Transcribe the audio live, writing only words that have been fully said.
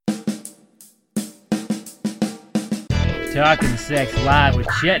Talking Sex Live with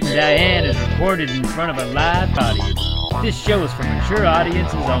Chet and Diane is recorded in front of a live audience. This show is for mature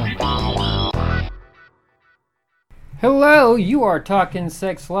audiences only. Hello, you are Talking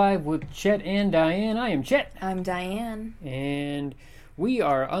Sex Live with Chet and Diane. I am Chet. I'm Diane. And we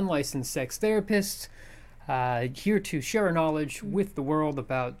are unlicensed sex therapists here to share our knowledge with the world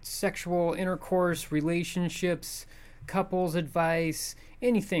about sexual intercourse, relationships, couples advice,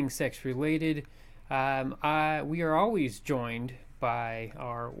 anything sex related. We are always joined by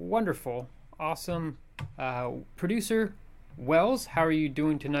our wonderful, awesome producer, Wells. How are you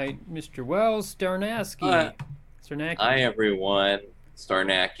doing tonight, Mr. Wells Starnacky? Hi, everyone.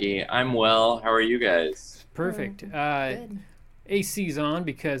 Starnacky. I'm well. How are you guys? Perfect. Good. AC's on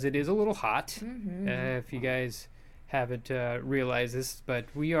because it is a little hot. Mm-hmm. If you guys haven't realized this, but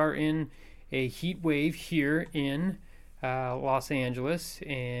we are in a heat wave here in Los Angeles,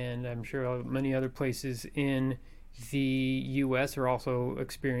 and I'm sure many other places in the U.S. are also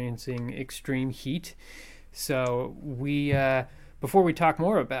experiencing extreme heat. So we, before we talk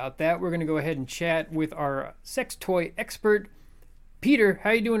more about that, we're going to go ahead and chat with our sex toy expert, Peter. How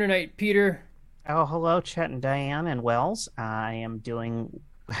you doing tonight, Peter? Oh, hello, Chet and Diane and Wells. I am doing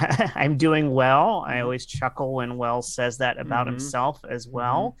I'm doing well. I always chuckle when Wells says that about himself as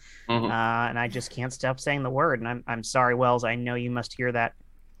well. And I just can't stop saying the word. And I'm sorry, Wells. I know you must hear that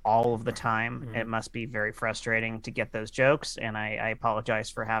all of the time. It must be very frustrating to get those jokes. And I apologize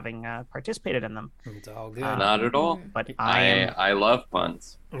for having participated in them. It's all good. Not at all. But I love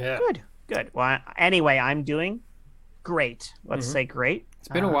puns. Yeah. Good. Well, anyway, I'm doing great. Let's say great. It's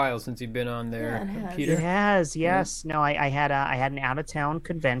been a while since you've been on there, Yeah, it has. Peter. It has, yes. No, I had an out of town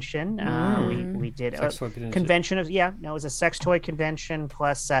convention. We did Sex toy convention. convention of it was a sex toy convention.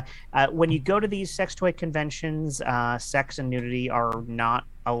 Plus, when you go to these sex toy conventions, sex and nudity are not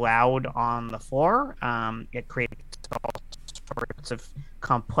allowed on the floor. It creates all sorts of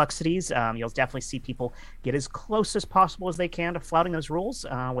complexities. You'll definitely see people get as close as possible as they can to flouting those rules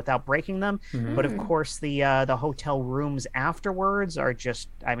without breaking them. But of course, the hotel rooms afterwards are just,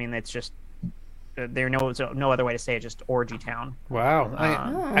 it's just there's no other way to say it, just orgy town.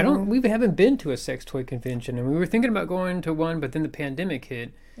 Wow. We haven't been to a sex toy convention, and we were thinking about going to one, but then the pandemic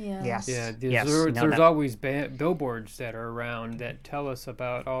hit. Yeah. Yes. Yeah, Yes. there's always billboards that are around that tell us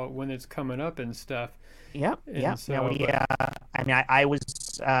about when it's coming up and stuff. Yep. And so,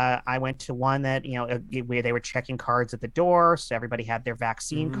 I went to one that where they were checking cards at the door, so everybody had their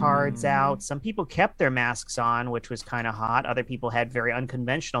vaccine cards out. Some people kept their masks on, which was kind of hot. Other people had very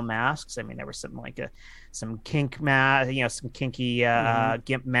unconventional masks. There was some kink mask, some kinky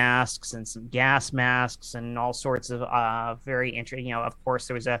gimp masks and some gas masks and all sorts of very interesting. Of course,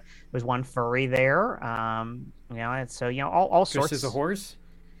 there was one furry there. And so all sorts. Just as a horse.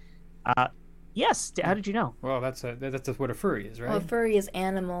 Yes. How did you know? Well, that's what a furry is, right? Well, furry is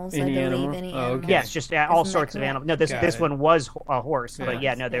animals. Any I believe animal? any Oh, animal. okay. Yes, just all Isn't sorts that of correct? animals. No, this one was a horse, but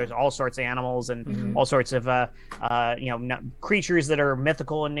there was all sorts of animals and all sorts of creatures that are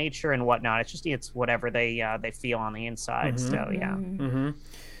mythical in nature and whatnot. It's whatever they feel on the inside. So yeah.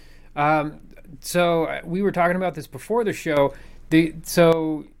 So we were talking about this before the show.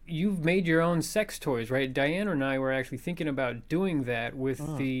 So you've made your own sex toys, right? Diane and I were actually thinking about doing that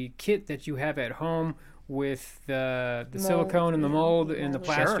with the kit that you have at home with the silicone and the mold and the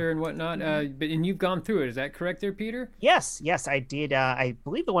plaster and whatnot. And you've gone through it. Is that correct there, Peter? Yes, I did. I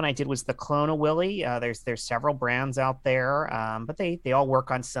believe the one I did was the Clone-A-Willy. There's several brands out there, but they all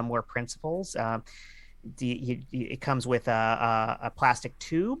work on similar principles. It comes with a plastic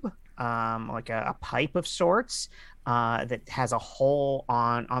tube, like a pipe of sorts, that has a hole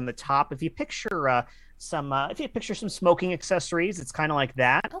on the top. If you picture some smoking accessories, it's kind of like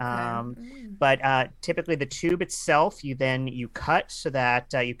that. Okay. But typically the tube itself, you cut so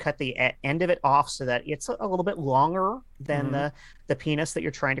that you cut the end of it off so that it's a little bit longer than the penis that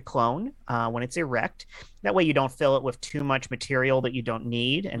you're trying to clone when it's erect. That way you don't fill it with too much material that you don't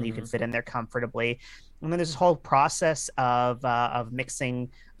need, and you can fit in there comfortably. And then there's this whole process of mixing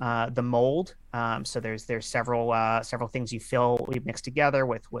the mold. So there's several things we mix together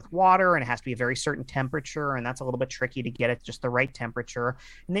with water, and it has to be a very certain temperature, and that's a little bit tricky to get it just the right temperature.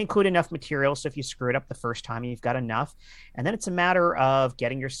 And they include enough material, so if you screw it up the first time, you've got enough. And then it's a matter of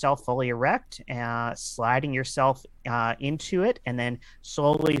getting yourself fully erect, sliding yourself into it, and then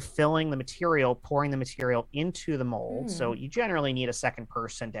slowly filling the material, pouring the material into the mold. So you generally need a second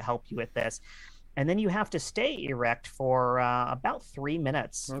person to help you with this. And then you have to stay erect for about 3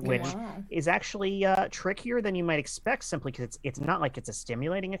 minutes, which is actually trickier than you might expect, simply because it's not like it's a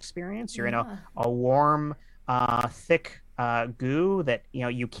stimulating experience. You're in a warm, thick goo that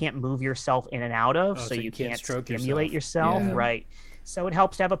you can't move yourself in and out of, Oh, so so you you can't can't stroke stimulate yourself, Yeah. right? So it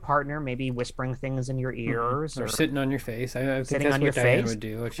helps to have a partner, maybe whispering things in your ears Or sitting on your face. I think sitting that's on what your Diane face. would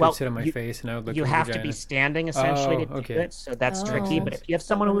do. Like, she would Well, sit on my face, and I would look you at her have to be vagina. standing essentially to Oh, do okay. it, so that's Oh. tricky. But if you have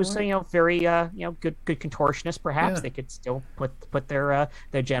someone That who's wouldn't very good contortionist, perhaps Yeah. they could still put their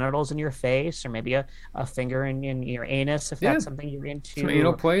genitals in your face, or maybe a finger in your anus if Yeah. that's something you're into. Some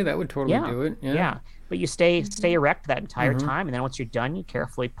anal play, that would totally Yeah, do it. Yeah. yeah. But you stay erect that entire Mhm. time, and then once you're done, you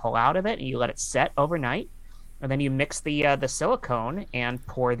carefully pull out of it and you let it set overnight. And then you mix the silicone and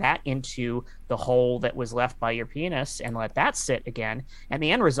pour that into the hole that was left by your penis and let that sit again. And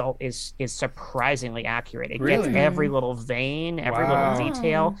the end result is surprisingly accurate. It gets Really? every little vein, every Wow. little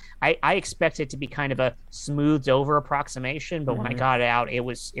detail. I expect it to be kind of a smoothed over approximation, but when I Mhm. got it out, it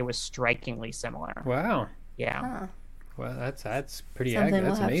was strikingly similar. Wow. Yeah. Huh. Well, that's pretty Something accurate.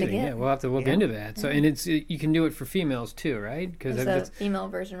 That's we'll have to amazing. get. Yeah, we'll have to look Yeah. into that. So, and you can do it for females too, right? Because It's a female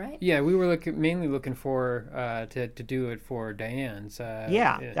version, right? yeah, we were mainly looking for to do it for Diane's.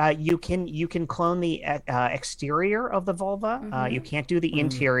 You can clone the exterior of the vulva. You can't do the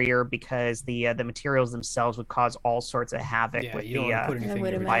interior because the materials themselves would cause all sorts of havoc Yeah, with you don't want to put I anything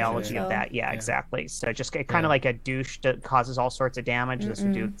would in your imagine biology vagina. of so. that. Yeah, Yeah. exactly. So just kind Yeah. of like a douche that causes all sorts of damage. This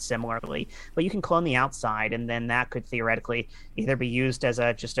would do it similarly, but you can clone the outside, and then that could theoretically either be used as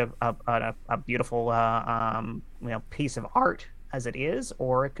a beautiful piece of art as it is,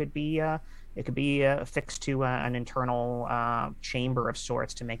 or it could be affixed to an internal chamber of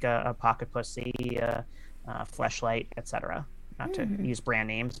sorts to make a pocket pussy, fleshlight, etc. Not to use brand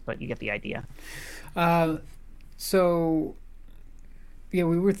names, but you get the idea. So, yeah,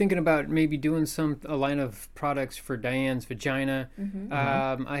 we were thinking about maybe doing a line of products for Diane's vagina.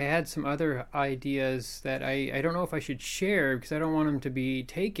 I had some other ideas that I don't know if I should share because I don't want them to be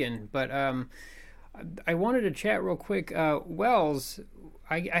taken. But I wanted to chat real quick. Wells,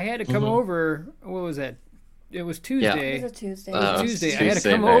 I had to come over. What was that? It was Tuesday. It was a Tuesday. It was Tuesday. I had to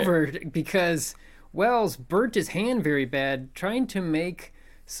Tuesday come night. over because Wells burnt his hand very bad trying to make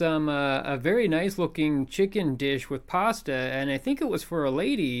some a very nice looking chicken dish with pasta, and I think it was for a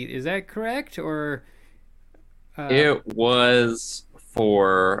lady. Is that correct? Or It was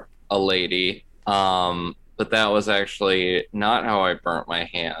for a lady, but that was actually not how I burnt my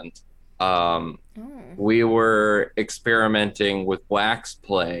hand. We were experimenting with wax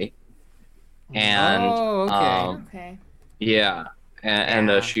play, and Oh, okay. Okay. yeah, and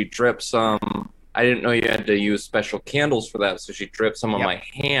Yeah. she dripped some. I didn't know you had to use special candles for that, so she dripped some on Yep. my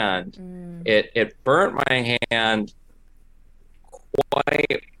hand. It burnt my hand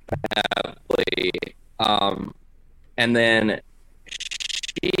quite badly, and then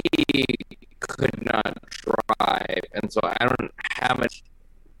she could not drive, and so I don't have it.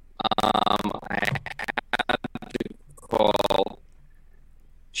 I had to call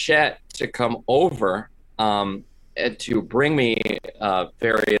Chet to come over and to bring me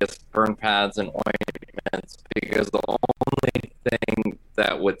various burn pads and ointments because the only thing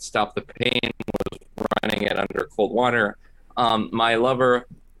that would stop the pain was running it under cold water. My lover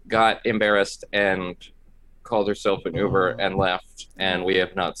got embarrassed and called herself an Uber and left, and we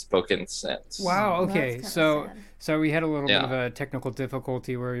have not spoken since. Wow. Well, Okay. that's So kinda sad. so we had a little bit Yeah. of a technical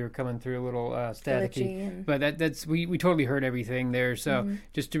difficulty where you were coming through a little staticky. Glitchy and- But that's we totally heard everything there. So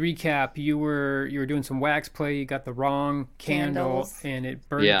just to recap, you were doing some wax play. You got the wrong candle, Candles. and it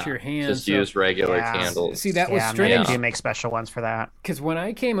burnt Yeah, your hand. just So- use regular Yeah. candles. See, that was Yeah, strange. they do make special ones for that. Because when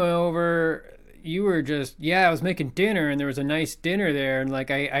I came over, you were just, I was making dinner and there was a nice dinner there. And like,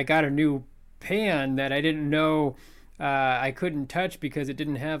 I got a new pan that I didn't know I couldn't touch because it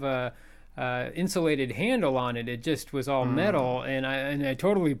didn't have a insulated handle on it. It just was all metal. And I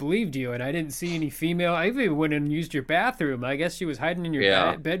totally believed you. And I didn't see any female. I even went and used your bathroom. I guess she was hiding in your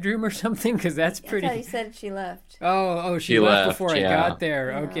Yeah. bedroom or something because that's I thought pretty. you said she left. Oh, she She left left, before I yeah. got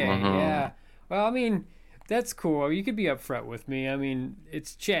there. Okay, Mhm. yeah. Well, I mean, that's cool. You could be upfront with me. I mean,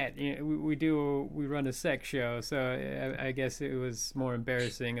 it's Chet. We run a sex show, so I guess it was more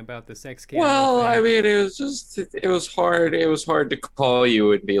embarrassing about the sex candle Well, thing. I mean, it was hard. It was hard to call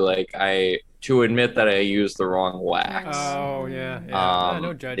you and be like, to admit that I used the wrong wax. Oh yeah.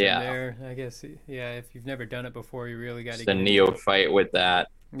 No judging yeah. there. I guess if you've never done it before, you really got to Just a neophyte with that.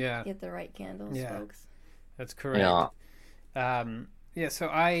 Yeah, Get the right candles, Yeah. folks. that's correct. Yeah. So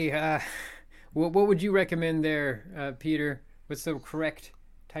what would you recommend there, Peter? What's the correct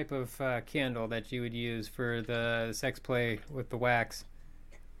type of candle that you would use for the sex play with the wax?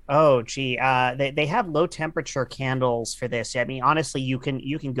 Oh, gee. They have low temperature candles for this. I mean, honestly, you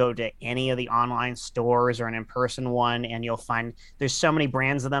can go to any of the online stores or an in-person one, and you'll find there's so many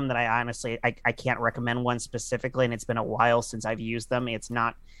brands of them that I honestly I can't recommend one specifically, and it's been a while since I've used them. It's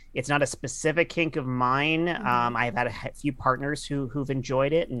not a specific kink of mine. I've had a few partners who've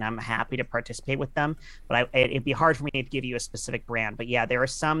enjoyed it, and I'm happy to participate with them. But it'd be hard for me to give you a specific brand. But yeah, there are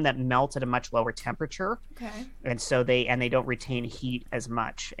some that melt at a much lower temperature, Okay. and so they don't retain heat as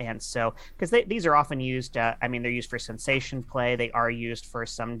much. And so because these are often used, I mean, they're used for sensation play. They are used for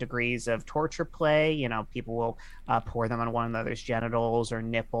some degrees of torture play. You know, people will pour them on one another's genitals or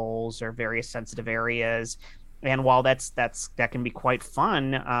nipples or various sensitive areas. And while that can be quite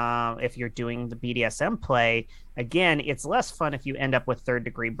fun if you're doing the BDSM play, again, it's less fun if you end up with third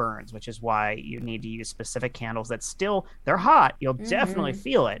degree burns, which is why you need to use specific candles that still they're hot. You'll definitely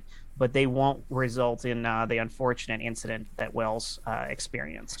feel it, but they won't result in the unfortunate incident that Wells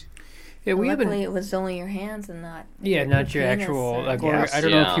experienced. Yeah, we haven't. Luckily, it was only your hands and not. Yeah, not your penis actual or- like. Yes. Or, I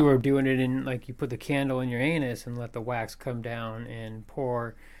don't know if Yeah. you were doing it in like you put the candle in your anus and let the wax come down and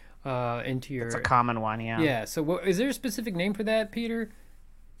pour into your. It's a common one, yeah. Yeah. So, is there a specific name for that, Peter?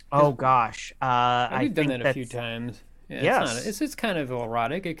 Oh gosh, We've done think that a few that's- times. Yeah, Yes. it's kind of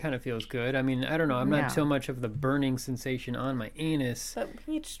erotic. It kind of feels good. I mean, I don't know. I'm Yeah. not so much of the burning sensation on my anus. But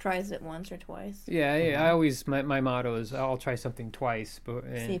he just tries it once or twice. Yeah, I always my motto is I'll try something twice, but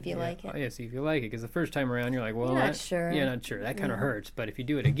See if you like it. Yeah, see if you like it, because the first time around you're like, well, You're not that- sure. Yeah, not sure. That kind of Yeah. hurts. But if you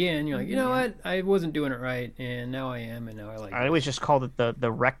do it again, you're like, you know what? I wasn't doing it right, and now I am, and now I like I it. always just called it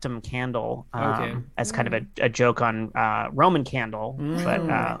the rectum candle Okay. as kind of a joke on Roman candle, but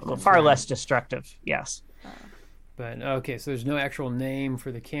Rectum. far less destructive. Yes. But okay, so there's no actual name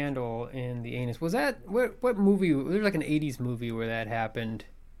for the candle in the anus. Was that what movie? There's like an '80s movie where that happened.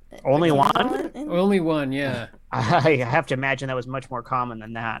 Only one? Only one, yeah. I have to imagine that was much more common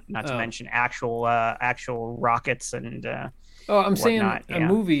than that. Not to Oh. mention actual rockets and Oh, I'm saying whatnot, a yeah.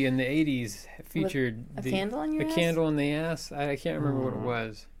 movie in the '80s featured a candle in your the ass? candle in the ass. I can't remember what it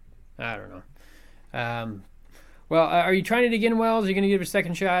was. I don't know. Well, are you trying it again, Wells? Are you going to give it a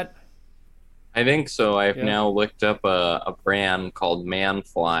second shot? I think so. I've Yeah. now looked up a brand called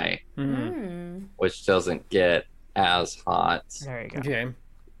Manfly, Mm. which doesn't get as hot. there you go. Okay.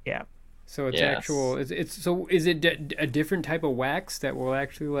 Yeah. So it's Yes. actual. Is it a different type of wax that will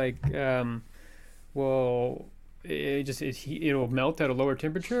actually like will it'll melt at a lower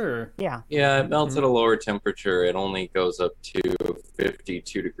temperature? Or? Yeah. Yeah, it melts at a lower temperature. It only goes up to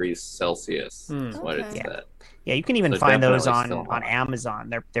 52 degrees Celsius. Is what it Okay. Yeah. said. Yeah, you can even So find those definitely on still hot.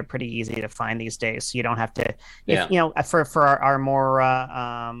 Amazon. They're pretty easy to find these days. So you don't have to. If, Yeah. You know, for our more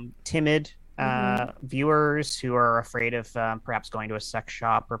timid viewers who are afraid of perhaps going to a sex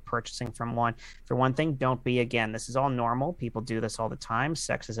shop or purchasing from one, for one thing, don't be. Again, this is all normal. People do this all the time.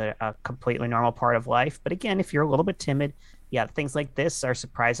 Sex is a completely normal part of life. But again, if you're a little bit timid, yeah, things like this are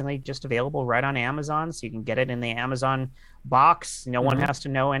surprisingly just available right on Amazon. So you can get it in the Amazon box. No one has to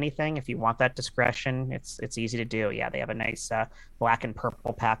know anything. If you want that discretion, it's easy to do. Yeah, they have a nice black and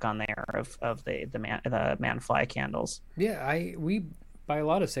purple pack on there of the Manfly candles. Yeah, we buy a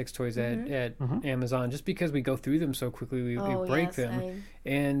lot of sex toys at Amazon just because we go through them so quickly. We Oh, break yes, them,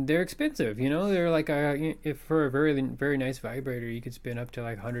 and they're expensive. You know, they're like if for a very nice vibrator, you could spend up to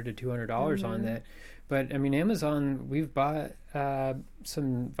like $100 to $200 on that. But I mean, Amazon, we've bought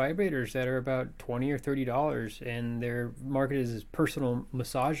some vibrators that are about $20 or $30, and they're marketed as personal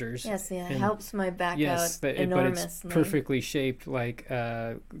massagers. Yes, yeah, it And- helps my back Yes, out but it's enormously. perfectly shaped like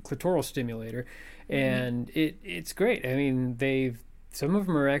a clitoral stimulator, and it's great. I mean, some of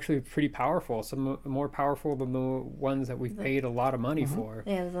them are actually pretty powerful. Some more powerful than the ones that we've paid a lot of money for.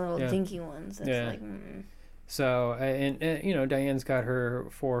 Yeah, the little Yeah. dinky ones. It's Yeah. like, So, and you know, Diane's got her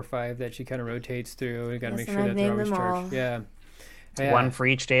 4 or 5 that she kind of rotates through. We got to Yes, make and sure I've that they're named always them charged. all. Yeah. One for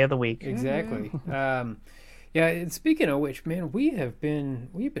each day of the week. Exactly. Yeah. And speaking of which, man, we've been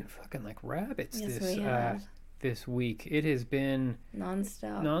fucking like rabbits Yes, this we have. this week. It has been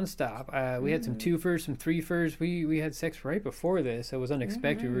nonstop. nonstop. We had some 2-fers, some 3-fers. We had sex right before this. It was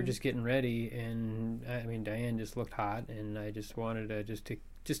unexpected. We were just getting ready, and I mean, Diane just looked hot, and I just wanted to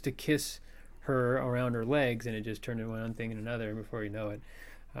just to kiss her around her legs, and it just turned into one thing and another. And before you know it,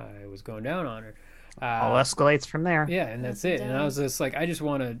 I was going down on her. All escalates from there. Yeah, and that's Yes, it. it And I was does. just like, I just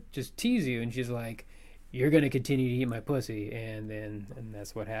want to just tease you, and she's like, you're gonna continue to eat my pussy, and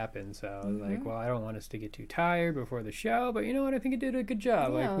that's what happened. So I was like, well, I don't want us to get too tired before the show, but you know what? I think it did a good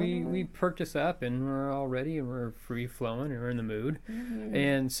job. Yeah, Like we perked us up, and we're all ready, and we're free flowing, and we're in the mood.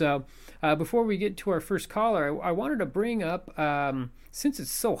 And so before we get to our first caller, I wanted to bring up since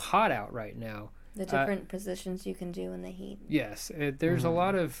it's so hot out right now. The different positions you can do in the heat. Yes, there's a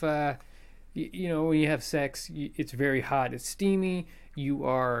lot of, you know, when you have sex, it's very hot. It's steamy. You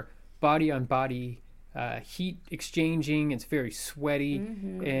are body on body heat exchanging. It's very sweaty.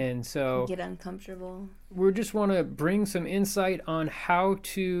 And so Get uncomfortable. we just want to bring some insight on how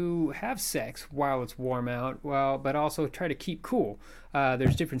to have sex while it's warm out, but also try to keep cool.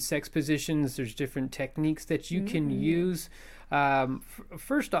 There's different sex positions. There's different techniques that you can use.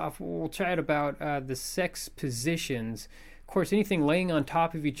 First off, we'll chat about the sex positions. Of course, anything laying on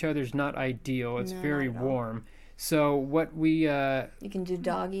top of each other is not ideal. It's No, very not at all. warm. So what we You can do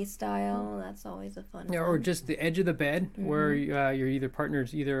doggy style. That's always a fun or one. just the edge of the bed where your either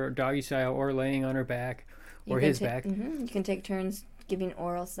partner's either doggy style or laying on her back or his back, You can take turns giving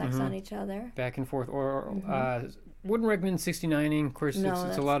oral sex on each other. back and forth. Or wouldn't recommend 69ing. Of course, No,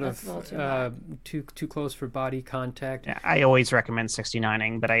 it's a lot that's of a little too hot. too close for body contact. Yeah, I always recommend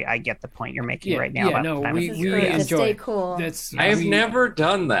 69ing, but I get the point you're making right now. about no, time we of This is year. great to enjoy stay it. cool. That's I have we- never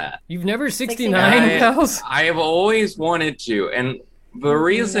done that. You've never 69? 69, pals? I have always wanted to, and the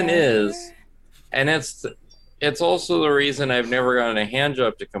reason is, and it's also the reason I've never gotten a hand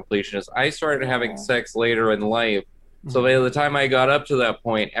job to completion is I started having sex later in life. So by the time I got up to that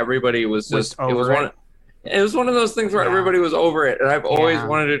point, everybody was just over it was one of those things where Yeah. everybody was over it, and I've always Yeah.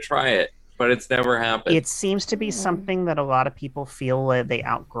 wanted to try it, but it's never happened. It seems to be something that a lot of people feel that they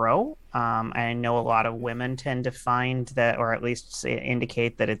outgrow. I know a lot of women tend to find that, or at least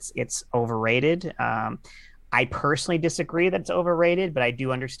indicate that it's overrated. I personally disagree that it's overrated, but I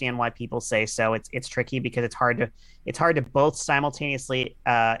do understand why people say so. It's tricky because it's hard to both simultaneously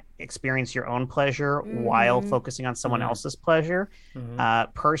experience your own pleasure while focusing on someone else's pleasure.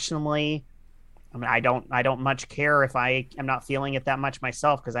 Personally, I mean, I don't much care if I am not feeling it that much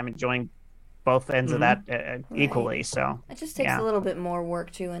myself because I'm enjoying both ends of that equally. So It just takes yeah. a little bit more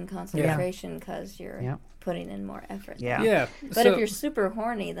work too and concentration because you're Yeah. putting in more effort. Yeah. Yeah. But so, if you're super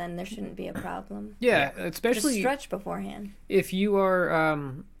horny, then there shouldn't be a problem. yeah, Just especially stretch beforehand. if you are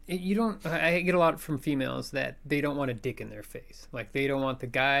you don't I get a lot from females that they don't want a dick in their face. Like they don't want the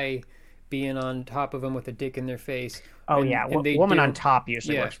guy being on top of them with a dick in their face. Oh And- yeah, and they woman on don't- top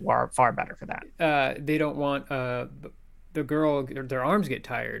usually yeah. works far better for that. They don't want the girl, their arms get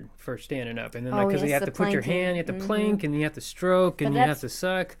tired for standing up, and then Oh, because you yes, have the to put your planking. hand, you have to plank, and you have to stroke, and But you have that's- to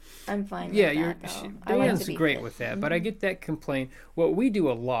suck. I'm fine Yeah, with you're that, though. I like Diane's to be great fit. with that, but I get that complaint. What we do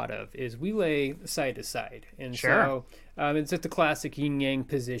a lot of is we lay side to side, and Sure. so it's just the classic yin yang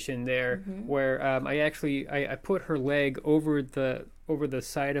position there, where I put her leg over the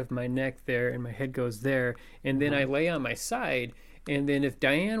side of my neck there, and my head goes there, and then I lay on my side. And then if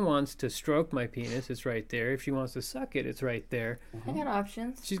Diane wants to stroke my penis, it's right there. If she wants to suck it, it's right there. I got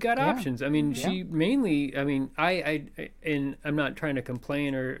options. She's got options. I mean, she mainly. I mean, I and I'm not trying to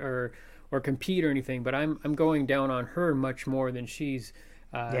complain or compete or anything, but I'm going down on her much more than she's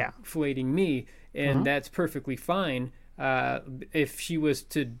filleting me, and that's perfectly fine. If she was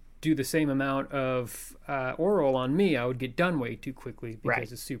to do the same amount of oral on me, I would get done way too quickly because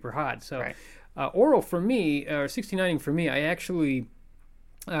Right. it's super hot. So. Right. Oral for me, or 69ing for me, I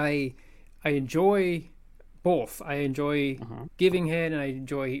enjoy both. I enjoy giving head and I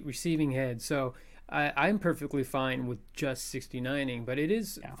enjoy receiving head. So I'm perfectly fine with just 69ing, but it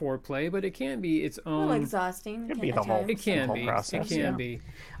is foreplay, but it can be its A little own. exhausting. Could be the whole- It can whole be. process, It can yeah. be.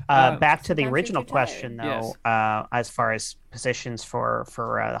 Back to the sometimes original you're too question, tired. though, Yes. as far as positions for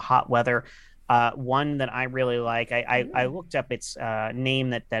the hot weather, one that I really like, I looked up its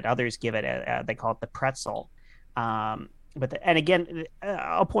name that others give it. They call it the pretzel. And again,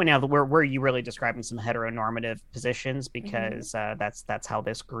 I'll point out that we're you really describing some heteronormative positions because that's how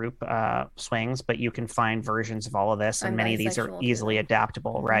this group swings. But you can find versions of all of this, and I'm many of these are bisexual, too. easily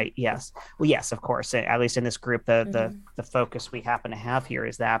adaptable, right? Yes. Well, yes, of course. At least in this group, the focus we happen to have here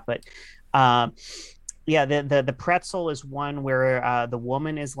is that. But yeah, the pretzel is one where the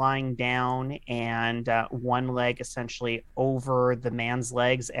woman is lying down and one leg essentially over the man's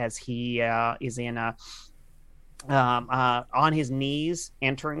legs as he is in a on his knees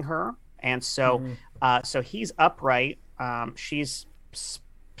entering her, and so so he's upright, she's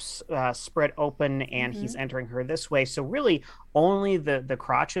spread open, and he's entering her this way. So really only the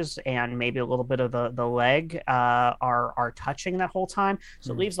crotches and maybe a little bit of the leg are touching that whole time.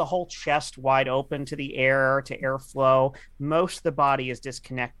 So it leaves the whole chest wide open to the air, to airflow. Most of the body is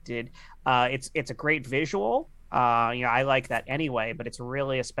disconnected. It's a great visual. I like that anyway, but it's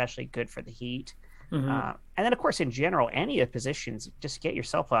really especially good for the heat. And then, of course, in general, any of the positions, just get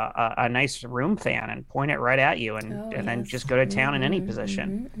yourself a nice room fan and point it right at you, and then just go to town in any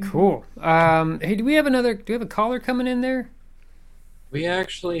position. Cool. Hey, do we have a caller coming in there? We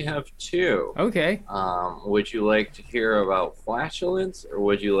actually have two. Okay. Would you like to hear about flatulence, or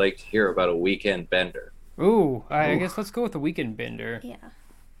would you like to hear about a weekend bender? Ooh, I guess let's go with the weekend bender. Yeah.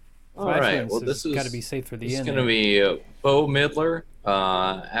 All right. Flatulence Well, has got to be safe for the this is end. going to be Bo Midler.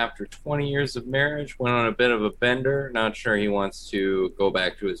 After 20 years of marriage, went on a bit of a bender. Not sure he wants to go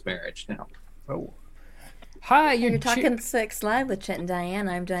back to his marriage now. Oh. Hi, You're talking Sex Live with Chet and Diane.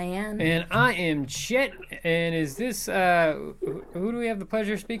 I'm Diane. And I am Chet. And is this who do we have the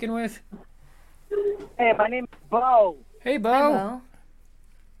pleasure of speaking with? Hey, my name's Bo. Hey, Bo. Hello.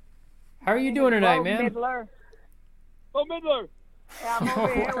 How are you doing tonight, Bo man? Midler. Bo Midler. Yeah, I'm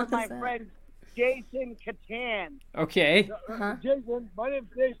over here with my What was that? friend Jason Catan. Okay. Uh-huh. Jason, my name's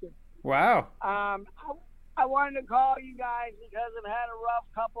Jason. Wow. I wanted to call you guys because I've had a rough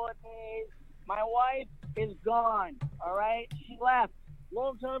couple of days. My wife is gone, all right? She left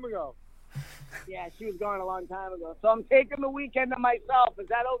long time ago. Yeah, she was gone a long time ago. So I'm taking the weekend to myself. Is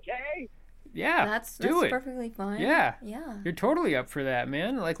that okay? Yeah. That's do it. perfectly fine. Yeah. Yeah. You're totally up for that,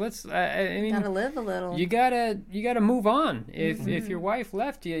 man. Like, let's. I mean, Gotta live a little. you gotta move on. If your wife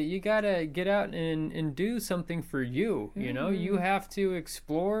left you, you gotta get out and do something for you. You know, you have to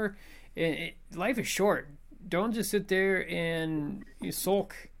explore. Life is short. Don't just sit there and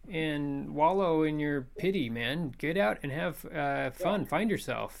sulk and wallow in your pity, man. Get out and have fun. Find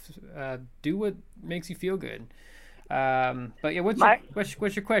yourself. Do what makes you feel good. But yeah,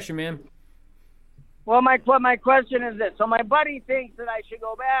 what's your question, man? Well, my question is this. So my buddy thinks that I should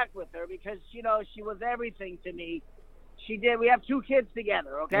go back with her because, you know, she was everything to me. She did. We have 2 kids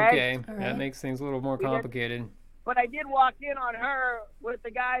together, okay? Okay, All that right. makes things a little more did. complicated. But I did walk in on her with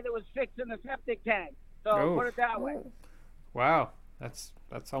the guy that was fixing the septic tank. So Oh. put it that way. Wow, that's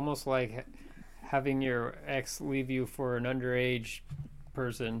almost like having your ex leave you for an underage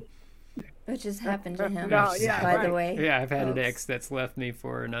person. Which has happened to him, No, yeah, by right. the way. Yeah, I've had an folks. ex that's left me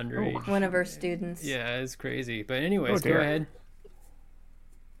for an underage. One of our students. Yeah, it's crazy. But anyways, Oh, go dear. ahead.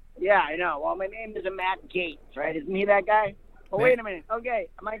 Yeah, I know. Well, my name is Matt Gates, right? Isn't he that guy? Oh, wait a minute. Okay,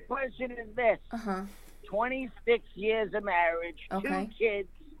 my question is this. Uh-huh. 26 years of marriage, Okay. 2 kids.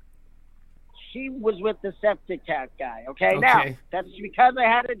 She was with the septic tank guy, okay? Now, Okay. that's because I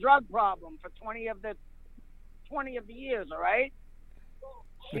had a drug problem for 20 of the years, all right?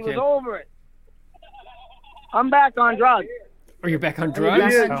 She was Okay. over it. I'm back on drugs. Oh, you're back on Are you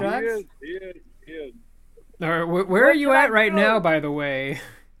drugs? back on Oh. drugs? All right, where are you should I at right do? now, by the way?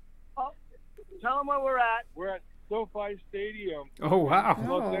 Tell them where we're at. We're at SoFi Stadium, Oh, wow.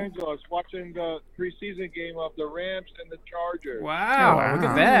 Los Oh. Angeles, watching the preseason game of the Rams and the Chargers. Wow, Oh, wow. look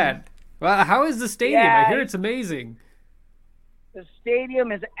at that. Well, how is the stadium? Yeah. I hear it's amazing. The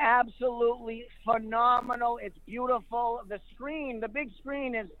stadium is absolutely phenomenal. It's beautiful. The big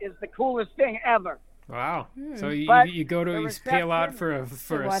screen is the coolest thing ever. Wow. So But you go to the you pay a lot reception-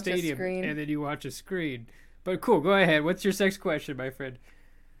 for a watch a stadium screen. and then you watch a screen. But cool, go ahead. What's your next question, my friend?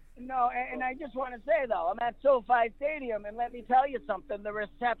 No, and I just want to say, though, I'm at SoFi Stadium, and let me tell you something. The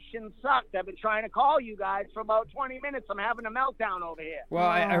reception sucked. I've been trying to call you guys for about 20 minutes. I'm having a meltdown over here. Well,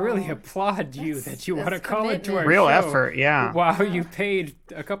 I really Oh, applaud you that you want to that's call into our commitment. Real show effort, yeah. while you paid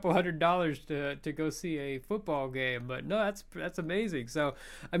a couple $100 to go see a football game. But no, that's amazing. So,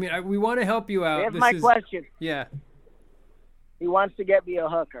 I mean, we want to help you out. Here's my question. Yeah. He wants to get me a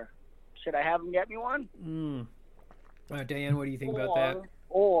hooker. Should I have him get me one? Diane, what do you think about that?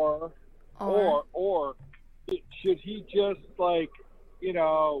 Or should he just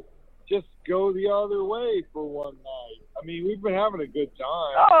just go the other way for one night? I mean, we've been having a good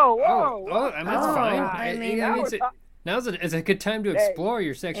time. Oh, whoa. And that's Oh, fine. I mean, Now's a good time to explore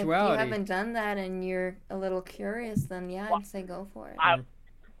your If you sexuality. haven't done that and you're a little curious, then yeah, I'd say go for it.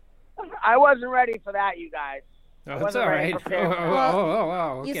 I wasn't ready for that, you guys. Oh, that's wasn't all ready right. prepared.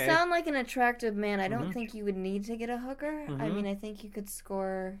 Oh, You okay. sound like an attractive man. I don't think you would need to get a hooker. I Mhm. mean, I think you could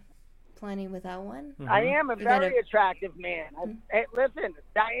score plenty without one. I am a You gotta- very attractive man. Hey, listen,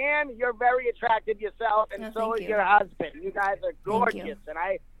 Diane, you're very attractive yourself, and Oh, so thank is you. your husband. You guys are you. gorgeous, and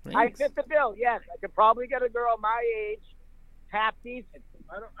I Thanks. fit the bill. Yes, I could probably get a girl my age, half decent.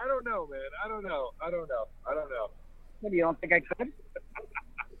 I don't know, man. I don't know. Maybe you don't think I could?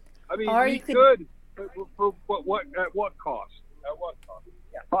 I mean, Or we you could- could, but for what? At what cost? At what cost?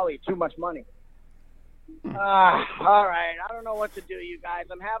 Yeah, probably too much money. All right. I don't know what to do, you guys.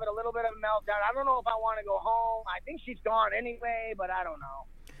 I'm having a little bit of a meltdown. I don't know if I want to go home. I think she's gone anyway, but I don't know.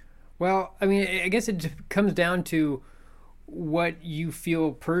 Well, I mean, I guess it comes down to what you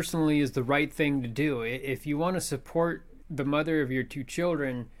feel personally is the right thing to do. If you want to support the mother of your 2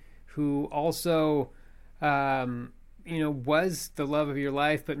 children, who also, was the love of your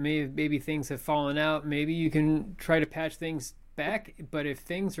life, but maybe things have fallen out, maybe you can try to patch things back. But if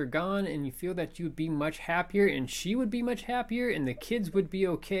things are gone and you feel that you would be much happier and she would be much happier and the kids would be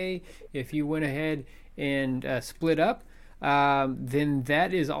okay if you went ahead and split up, then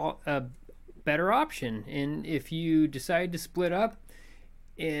that is a better option. And if you decide to split up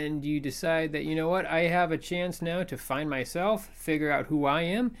and you decide that, you know what, I have a chance now to find myself, figure out who I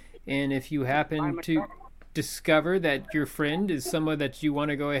am, and if you happen to discover that your friend is someone that you want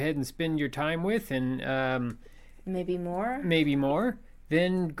to go ahead and spend your time with and Maybe more.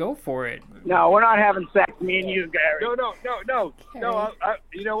 then go for it. No, we're not having sex, me and you, Gary. No.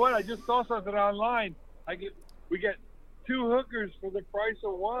 You know what? I just saw something online. We get 2 hookers for the price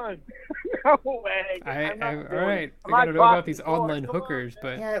of 1. No way. All right. I'm I not gotta know about talking these for it. online Come on. hookers,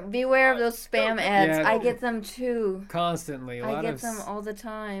 but Yeah, beware of those spam ads. Yeah. I get them too. constantly a I lot get of them all the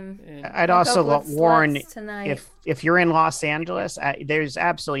time. and- I'd Hook also up with warn sluts tonight. if you're in Los Angeles, there's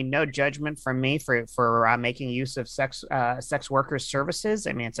absolutely no judgment from me for making use of sex workers services.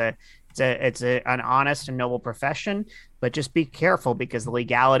 I mean, it's an honest and noble profession, but just be careful because the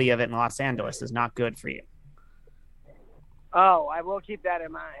legality of it in Los Angeles is not good for you. Oh, I will keep that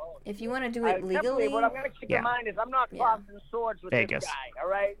in mind. If you want to do I it definitely- legally, what I'm going to keep Yeah. in mind is I'm not Yeah. crossing swords with Vegas. this guy. All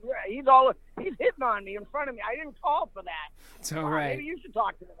right, he's hitting on me in front of me. I didn't call for that. it's all Maybe right. you should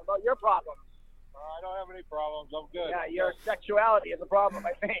talk to him about your problems. I don't have any problems. I'm good. Yeah, your sexuality is a problem,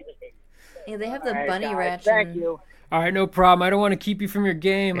 I think. yeah, they have the All right, bunny guys, ration. Thank you. All right, no problem. I don't want to keep you from your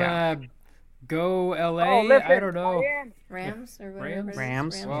game. Yeah. Go LA. Oh, listen, I don't know. Diane, Rams or whatever. Rams? it is.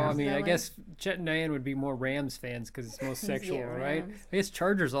 Rams. Well, I versus mean, I LA. guess Chet and Diane would be more Rams fans because it's most sexual, Yeah, right? Rams. I guess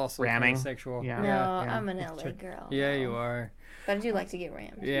Chargers also kind Ramming. of sexual. Yeah. No, Yeah. I'm an LA girl. Yeah, you are. But I do like to get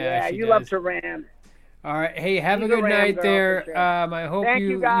Rams. Yeah, she you does. love to ram. All right. Hey, have She's a a good Ram night girl, there. for sure. I hope Thank you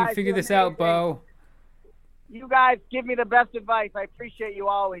you, guys. figure You're this out, amazing. Bo. You guys give me the best advice. I appreciate you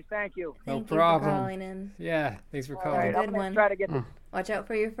always. Thank you. No Thank problem. you for calling in. Yeah, thanks for All calling. right, Good I'm gonna one. try to get this. Watch out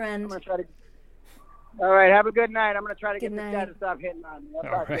for your I'm friend. gonna try to. All right, have a good night. I'm gonna try to get Good this night. guy to stop hitting on me. I'll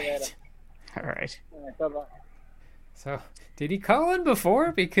All talk to you later. right. All right. All right, bye-bye. So, did he call in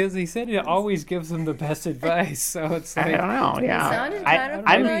before? Because he said he always gives them the best advice. So it's I like, don't know. Yeah, sounded I, kind of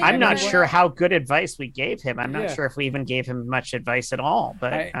I'm familiar. I'm not I sure how good advice we gave him. I'm not Yeah. sure if we even gave him much advice at all.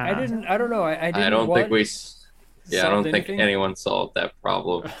 But I didn't. I don't know. I didn't. I don't want think we. Yeah, I don't solved think anything. anyone solved that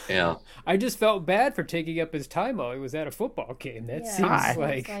problem. Yeah. I just felt bad for taking up his time while he was at a football game. That Yeah, seems Hi.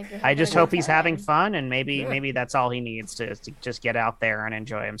 like. I just hope he's having fun. fun, and maybe Yeah. maybe that's all he needs to just get out there and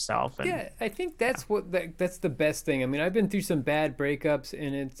enjoy himself. And Yeah, I think that's that's the best thing. I mean, I've been through some bad breakups,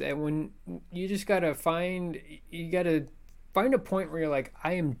 and it's when you just gotta find a point where you're like,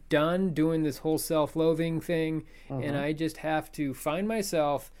 I am done doing this whole self-loathing thing, and I just have to find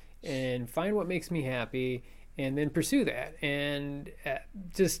myself and find what makes me happy, and then pursue that. And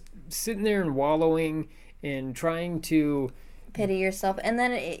just sitting there and wallowing and trying to Pity yourself. And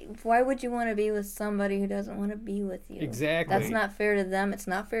then why would you want to be with somebody who doesn't want to be with you? exactly. That's not fair to them. It's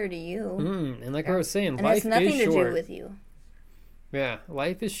not fair to you. And like I was saying, And life it's nothing is to short. do with you. Yeah,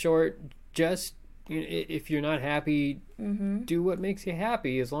 life is short. Just if you're not happy, Mm-hmm. do what makes you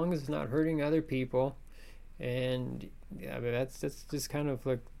happy, as long as it's not hurting other people. And yeah, I mean, that's just kind of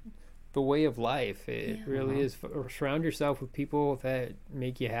like the way of life. It really is. Surround yourself with people that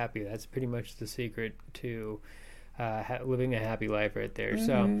make you happy. That's pretty much the secret to living a happy life, right there.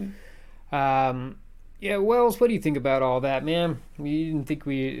 Mm-hmm. So, yeah, Wells, what do you think about all that, man? You didn't think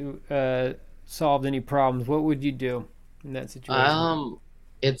we solved any problems. What would you do in that situation?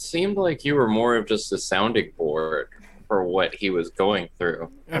 It seemed like you were more of just a sounding board for what he was going through.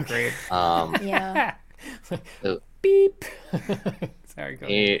 agreed. Yeah. Beep. Sorry, go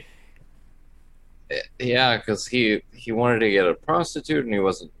ahead. Yeah, because he wanted to get a prostitute, and he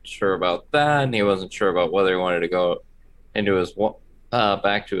wasn't sure about that, and he wasn't sure about whether he wanted to go into his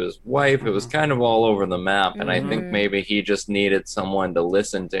back to his wife. It was kind of all over the map, and I think maybe he just needed someone to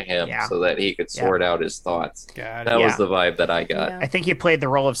listen to him Yeah. so that he could sort out his thoughts. Got it. That was Yeah. the vibe that I got. Yeah. I think he played the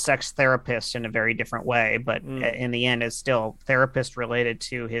role of sex therapist in a very different way, but in the end, is still therapist related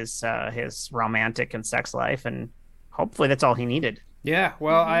to his romantic and sex life, and hopefully that's all he needed. Yeah,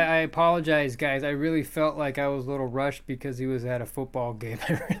 well, I apologize, guys. I really felt like I was a little rushed because he was at a football game.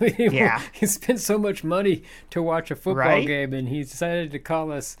 I really he spent so much money to watch a football Right? game, and he decided to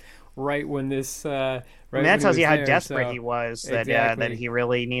call us right when this. I mean, that tells you how desperate he was that Exactly. that he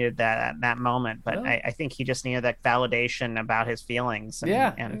really needed that moment. But No. I think he just needed that validation about his feelings. And,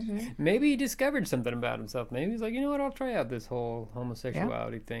 Yeah. and Maybe he discovered something about himself. Maybe he's like, you know what? I'll try out this whole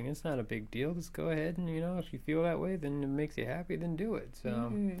homosexuality thing. It's not a big deal. Just go ahead and if you feel that way, then it makes you happy, then do it.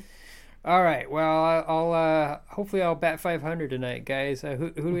 So. All right. Well, I'll hopefully I'll bat 500 tonight, guys. Who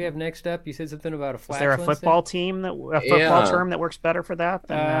do we have next up? You said something about a Is there a flatulence football thing? team a football term that works better for that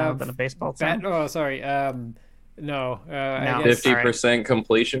than a baseball term? Oh, sorry. No. I No. guess, 50%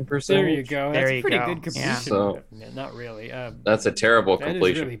 completion there percentage. you go. There That's you a pretty go. good completion. Yeah. So- Yeah, not really. That's a terrible that is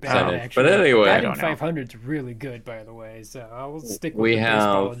completion really bad, percentage. actually. But anyway, Batting don't know. 500 is really good, by the way. So I will stick with We the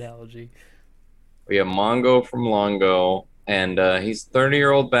baseball have- analogy. we have Mongo from Longo, and he's a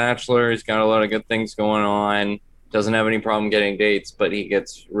 30-year-old bachelor. He's got a lot of good things going on. Doesn't have any problem getting dates, but he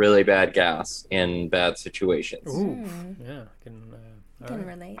gets really bad gas in bad situations. Ooh, yeah. All Can right.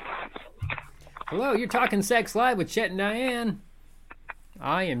 relate. Hello, you're talking Sex Live with Chet and Diane.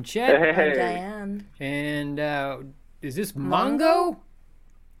 I am Chet, I'm Diane. and is this Mongo? Mongo?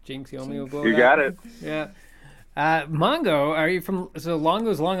 Jinx, you only will blow You it got out. it. Yeah. Mongo, are you from? So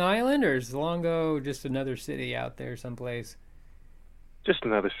Longo's Long Island, or is Longo just another city out there someplace? Just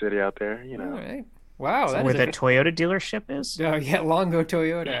another city out there, you All know. right. Wow, that Where is the Toyota dealership is? oh yeah, Longo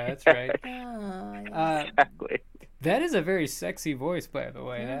Toyota. That's right. Oh, Exactly. That is a very sexy voice, by the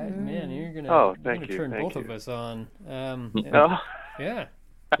way. That man, you're gonna, Oh, you're thank gonna you, turn thank both you. of us on. Oh, Yeah,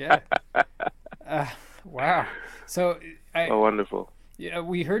 yeah. Wow. So oh, wonderful. yeah,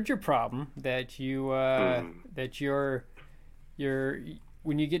 we heard your problem that you that your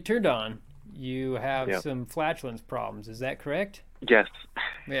when you get turned on, you have Yep. some flatulence problems. Is that correct? Yes.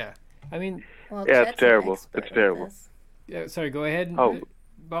 Yeah. I mean, well, Yeah, it's Chet's an terrible. expert It's at terrible. this. yeah, sorry. Go ahead. Oh.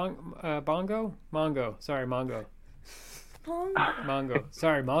 Bongo. Mongo. Sorry, Mongo. Pong. Mongo.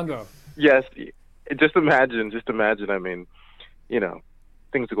 Sorry, Mongo. Yes. Just imagine. I mean, you know,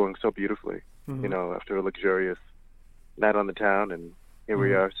 things are going so beautifully. Mhm. You know, after a luxurious night on the town, and here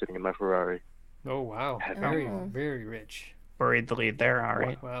we are sitting in my Ferrari. Oh wow. Had Very no- very rich. Buried the lead there. All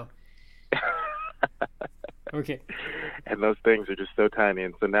right. Wow. Okay. And those things are just so tiny,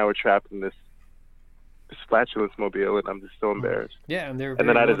 and so now we're trapped in this flatulence mobile, and I'm just so embarrassed. Yeah, and they're And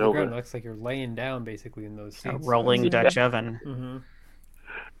the very night low is to the ground. over. It looks like you're laying down basically in those A seats. rolling Dutch oven. Mm-hmm.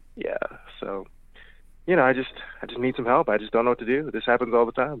 Yeah. So, you know, I just need some help. I just don't know what to do. This happens all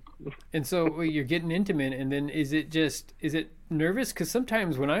the time. And so well, you're getting intimate, and then is it nervous? Because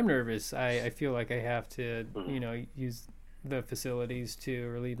sometimes when I'm nervous, I feel like I have to, use the facilities to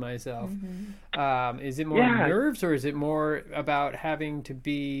relieve myself. Is it more Yeah. nerves, or is it more about having to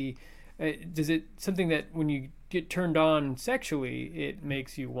be? Does it something that when you get turned on sexually, it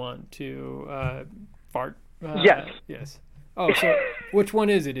makes you want to fart? Yes. Yes. Oh, so which one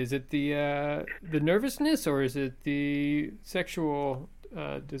is it? Is it the nervousness, or is it the sexual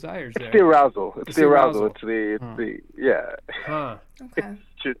desires there? It's the arousal. It's It's the the arousal. arousal. It's the yeah. Huh. Okay.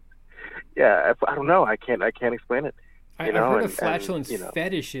 Yeah. I don't know. I can't explain it. I've know, heard and- of flatulence and, you know.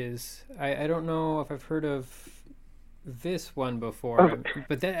 fetishes. I don't know if I've heard of this one before,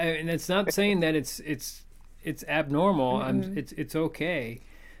 but that and it's not saying that it's abnormal. It's okay.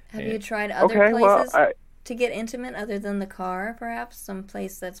 Have you tried other Okay. Well, places to get intimate other than the car? Perhaps some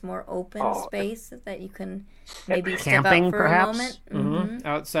place that's more open Oh, space that you can maybe step Camping, out for perhaps? a moment. Mm-hmm.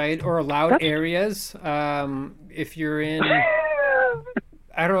 Outside or loud areas. If you're in,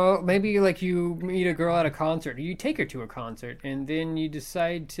 I don't know, maybe like you meet a girl at a concert, or you take her to a concert, and then you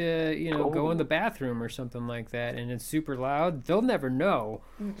decide to, go in the bathroom or something like that, and it's super loud. They'll never know.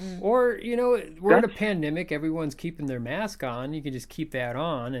 Or, we're in a pandemic. Everyone's keeping their mask on. You can just keep that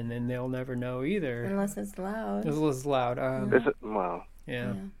on, and then they'll never know either. Unless it's loud. It's loud. Wow.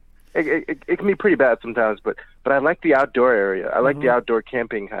 Yeah. It can be pretty bad sometimes, but I like the outdoor area. I like the outdoor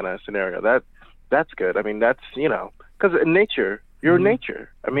camping kind of scenario. That's good. I mean, that's because in nature, you're in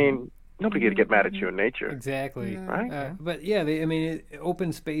nature. I mean, nobody can get mad at you in nature. Exactly. Right. But yeah,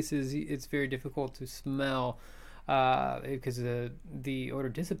 open spaces, it's very difficult to smell because the odor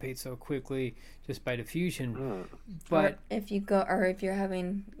dissipates so quickly just by diffusion. But Or if you're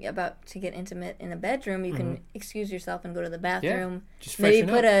about to get intimate in a bedroom, you can excuse yourself and go to the bathroom. just Maybe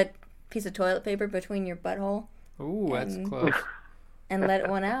freshen put up. a piece of toilet paper between your butthole Ooh, that's and- close. and let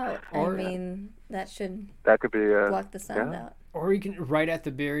one out. Or- I mean, that should That could be block the sound yeah. out. Or you can, right at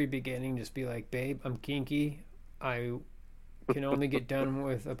the very beginning, just be like, babe, I'm kinky. I can only get done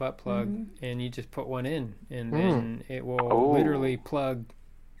with a butt plug. And you just put one in. And then it will literally plug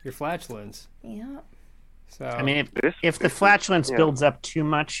your flatulence. Yeah. So, I mean, This- if the this is- flatulence yeah. builds up too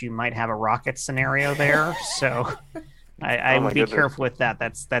much, you might have a rocket scenario there. So I Oh my would be goodness. careful with that.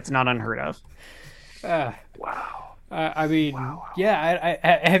 That's not unheard of. uh, Wow. I mean, yeah.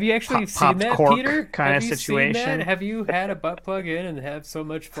 Have you actually seen Popped that, cork Peter? kinda Have you seen situation. that? Have you had a butt plug in and have so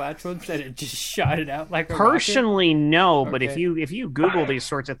much flatulence that it just shot it out like a rocket? Personally, no, but if Okay. you Google these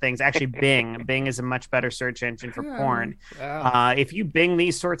sorts of things, actually Bing is a much better search engine for porn. Wow. If you Bing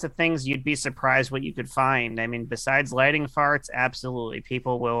these sorts of things, you'd be surprised what you could find. I mean, besides lighting farts, absolutely,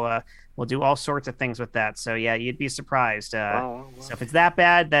 people will do all sorts of things with that. So yeah, you'd be surprised. Wow. So if it's that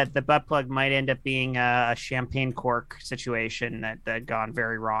bad, that the butt plug might end up being a champagne cork situation that gone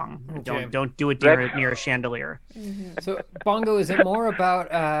very wrong. Okay. Don't do it near a chandelier. So, Bongo, is it more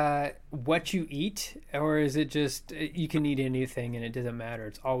about what you eat, or is it just you can eat anything and it doesn't matter?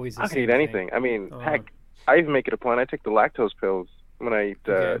 It's always the I same can eat thing? anything. I mean, heck, I even make it a point. I take the lactose pills when I eat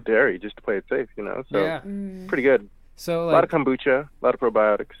Okay. dairy just to play it safe, you know. So Yeah. pretty good. So, A lot like, of kombucha, a lot of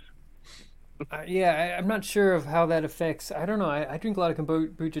probiotics. I'm not sure of how that affects. I don't know. I drink a lot of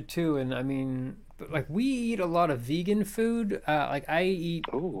kombucha too, and I mean, but, like, we eat a lot of vegan food. Like, I eat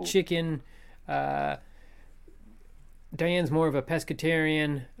Ooh. chicken. Diane's more of a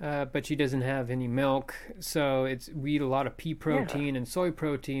pescatarian, but she doesn't have any milk, so we eat a lot of pea protein and soy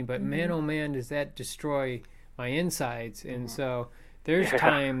protein. But man, oh man, does that destroy my insides? And so there's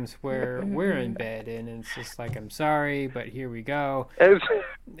times where we're in bed and it's just like, I'm sorry, but here we go.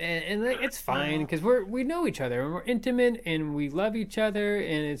 And like, it's fine because we know each other and we're intimate and we love each other,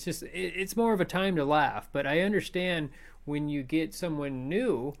 and it's just it's more of a time to laugh. But I understand when you get someone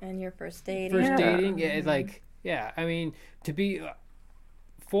new, And your first dating. first dating, it's like, I mean, to be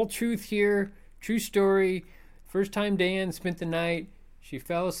full truth here, true story. First time Dan spent the night, she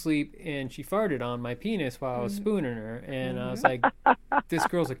fell asleep and she farted on my penis while I was spooning her, and I was like, this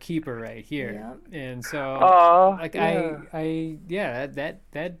girl's a keeper right here. And so like that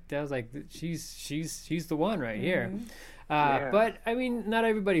was like, she's the one right here. But I mean, not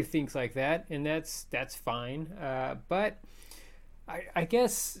everybody thinks like that, and that's fine. But I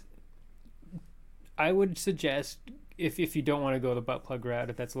guess I would suggest, if you don't want to go the butt plug route,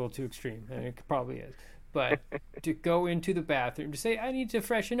 if that's a little too extreme, and it probably is, but to go into the bathroom to say, I need to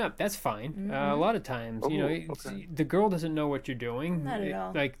freshen up. That's fine. A lot of times, you know, the girl doesn't know what you're doing. Not at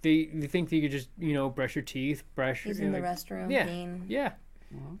all. Like they think that you could just, you know, brush your teeth, Using the like, restroom. yeah, Being, yeah.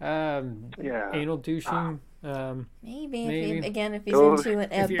 Yeah. Anal douching. maybe. Maybe. If he's Those- into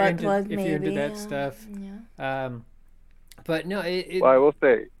it, a if you're butt into, plug, if maybe. you're into that stuff. Yeah. But no, Well, I will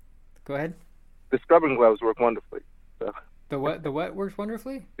say go ahead. the scrubbing gloves work wonderfully. So. The what works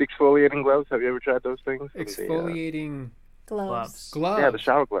wonderfully? The exfoliating gloves. Have you ever tried those things? Exfoliating Gloves. gloves. Yeah, the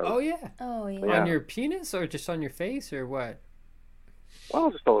shower gloves. Oh yeah. Oh, yeah. Yeah. On your penis or just on your face or what?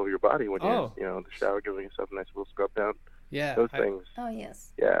 Well, just all over your body when Oh. you're, in the shower, giving yourself a nice little scrub down. Yeah. Those I things. Oh,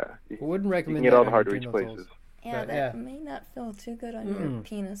 yes. Yeah. You wouldn't can recommend get that all the on hard to your reach genitals. places. Yeah, But, that may not feel too good on your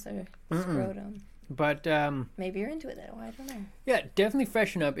penis or scrotum. But Maybe you're into it, though. I don't know. yeah, definitely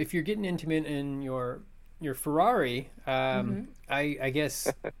freshen up. If you're getting intimate in your Ferrari, I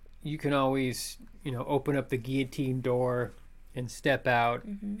guess you can always, you know, open up the guillotine door and step out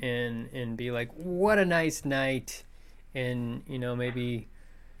and be like, what a nice night, and, you know, maybe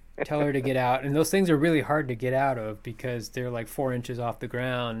tell her to get out. And those things are really hard to get out of because they're like 4 inches off the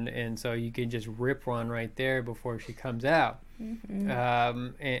ground, and so you can just rip one right there before she comes out. And, I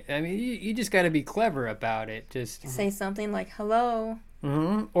mean, you just got to be clever about it. Just Say something like, hello.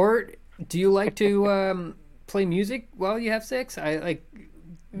 Or do you like to play music while you have sex? I've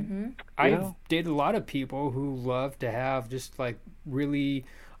dated a lot of people who love to have just like really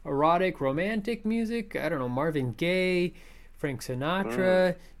erotic, romantic music. I don't know, Marvin Gaye, Frank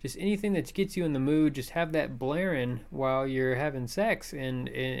Sinatra, just anything that gets you in the mood. Just have that blaring while you're having sex.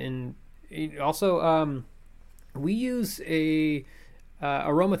 And also, we use a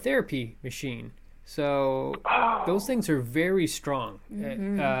aromatherapy machine. So those things are very strong.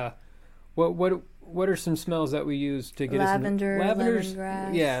 What are some smells that we use to get Lavender, us in lavenders?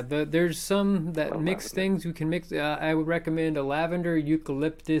 lemongrass. Yeah, there's some that mix things. We can mix. I would recommend a lavender,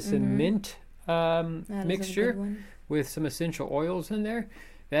 eucalyptus, and mint That is a mixture good one. with some essential oils in there.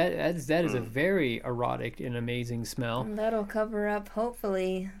 That is a very erotic and amazing smell. And that'll cover up,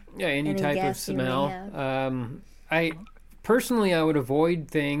 hopefully. Yeah, any Any type of gas you may smell. have. I personally, I would avoid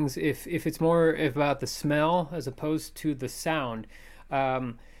things if it's more about the smell as opposed to the sound.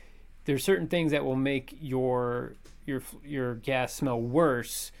 There's certain things that will make your gas smell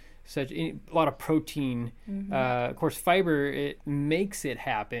worse, such a lot of protein. Of course, fiber, it makes it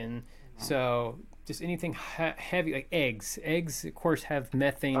happen. So just anything heavy, like eggs. Eggs, of course, have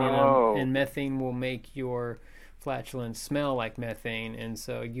methane in them, and methane will make your flatulence smell like methane, and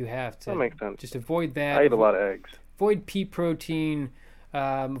so you have to That makes sense. just avoid that. I eat a lot of eggs. Avoid pea protein.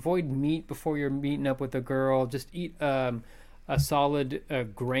 Avoid meat before you're meeting up with a girl. Just eat a solid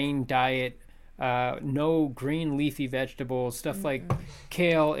grain diet. No green leafy vegetables, stuff like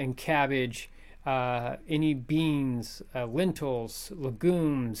kale and cabbage, any beans, lentils,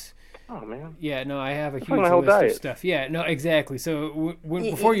 legumes. Oh man. Yeah, no, I have a huge my whole list of diet. stuff. Yeah, no, exactly. So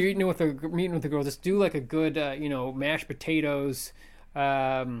before you're meeting with a girl, just do like a good, mashed potatoes,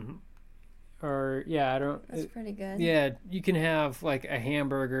 or yeah, I don't. That's pretty good. Yeah, you can have like a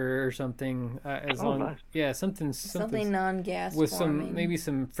hamburger or something, as long. nice. Yeah, something non-gas with forming. maybe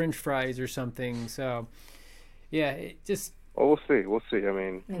some French fries or something. So, yeah, it just Well, we'll see. We'll see. I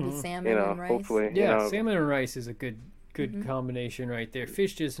mean, Maybe salmon you know, and rice. hopefully, yeah, you know, salmon and rice is a good combination right there.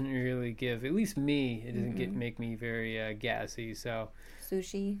 Fish doesn't really give, at least me, it doesn't make me very gassy. So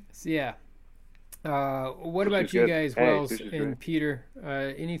Sushi. yeah. What about Sushi's you good. guys, Hey, Wells sushi's and great. Peter?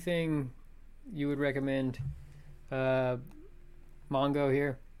 Anything you would recommend? Mongo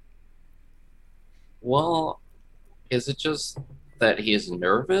here. Well, is it just that he's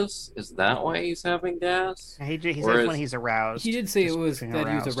nervous? Is that why he's having gas? He says Or when is- he's aroused. He did say it just was being that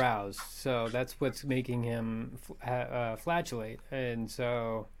he was aroused, so that's what's making him flatulate, and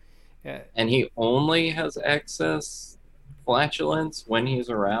so And he only has excess flatulence when he's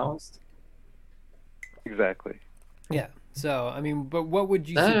aroused? exactly. yeah. So I mean, but what would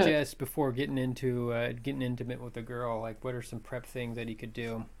you That- suggest before getting getting intimate with a girl? Like, what are some prep things that he could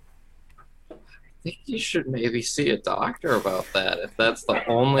do? I think you should maybe see a doctor about that if that's the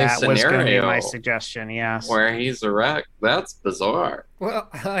only That was going to be scenario my suggestion. Yes. where he's erect. That's bizarre. Well,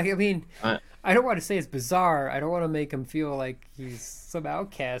 I mean, Uh, I don't want to say it's bizarre. I don't want to make him feel like he's some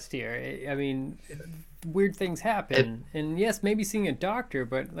outcast here. I mean, weird things happen, and yes, maybe seeing a doctor,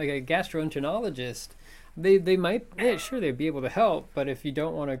 but like a gastroenterologist, they might, yeah, sure, they'd be able to help. But if you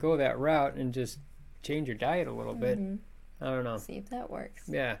don't want to go that route and just change your diet a little bit, I don't know. See if that works.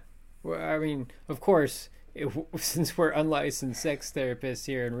 Yeah, well, I mean, of course. Since we're unlicensed sex therapists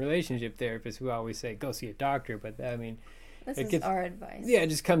here and relationship therapists, we always say go see a doctor. But I mean, This It is gets- our advice. yeah, it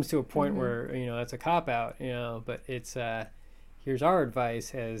just comes to a point where that's a cop out, but it's here's our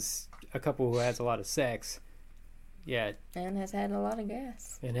advice as a couple who has a lot of sex, yeah, And has had a lot of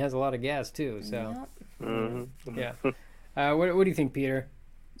gas. and has a lot of gas too. So Yep. Mm-hmm. yeah, what do you think, Peter?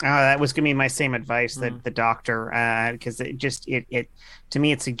 That was going to be my same advice that the doctor, because it to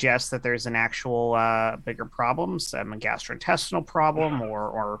me it suggests that there's an actual bigger problem, some gastrointestinal problem,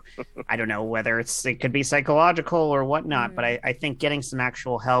 or I don't know whether it could be psychological or whatnot. But I think getting some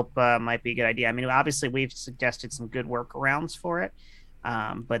actual help might be a good idea. I mean, obviously we've suggested some good workarounds for it,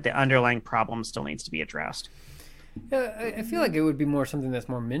 but the underlying problem still needs to be addressed. Yeah, I feel like it would be more something that's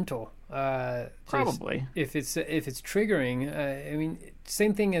more mental. Just Probably. if it's triggering. I mean,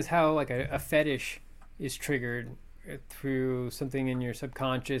 same thing as how like a fetish is triggered through something in your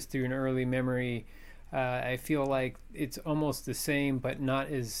subconscious, through an early memory. I feel like it's almost the same, but not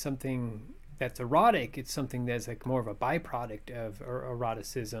as something that's erotic. It's something that's like more of a byproduct of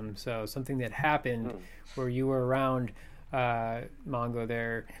eroticism. So something that happened where you were around Mongo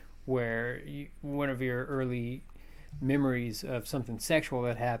there, where one of your early memories of something sexual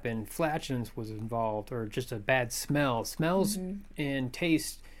that happened, flatulence was involved, or just a bad smell. Smells and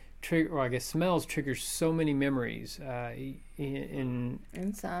taste trigger, or I guess smells trigger so many memories. And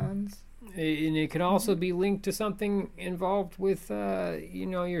sounds. it can also be linked to something involved with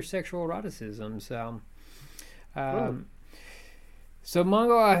your sexual eroticism. So so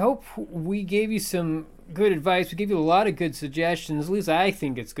Mongo, I hope we gave you some good advice. We gave you a lot of good suggestions. At least I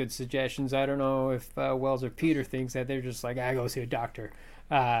think it's good suggestions. I don't know if Wells or Peter thinks that. They're just like, I go see a doctor.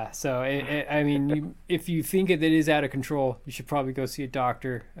 I mean, if you think it is out of control, you should probably go see a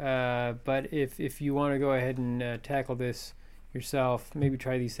doctor. But if you want to go ahead and tackle this yourself, maybe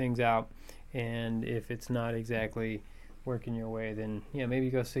try these things out. And if it's not exactly working your way, then yeah, maybe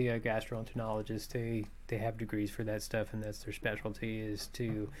go see a gastroenterologist. They have degrees for that stuff, and that's their specialty, is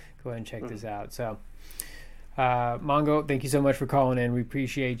to go ahead and check this out. So Mongo, thank you so much for calling in. We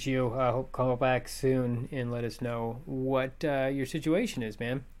appreciate you. Hope call back soon and let us know what your situation is,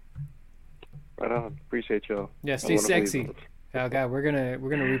 man. Right on. Appreciate y'all. Yeah, stay sexy. Oh God, we're gonna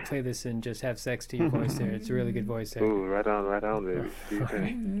replay this and just have sex to your voice there. It's a really good voice there. Ooh, right on, baby. Do you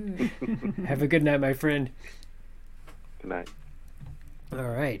think? Have a good night, my friend. Good night. All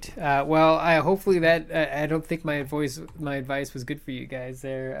right. Well, hopefully that I don't think my advice was good for you guys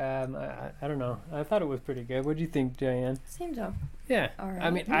there. I don't know. I thought it was pretty good. What do you think, Diane? Seems so. Yeah. All right. I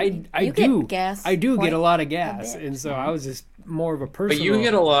mean, I You do get gas I do get quite a lot of a gas, bit. and so I was just more of a But personal. you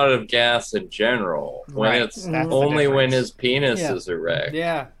get a lot of gas in general when Right. it's That's the only when difference. his penis Yeah. is erect.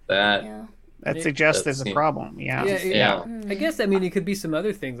 Yeah. That Yeah. that suggests That there's a seems- problem. Yeah. Yeah. I guess I mean it could be some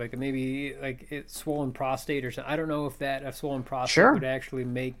other things like maybe like it's swollen prostate or something. I don't know if that a swollen prostate Sure. would actually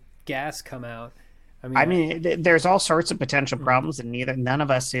make gas come out. I mean, there's all sorts of potential problems, and none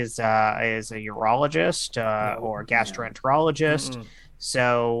of us is a urologist or gastroenterologist. Mm-mm.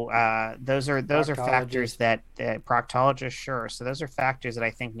 So those are factors Proctologist. that proctologists, sure. So those are factors that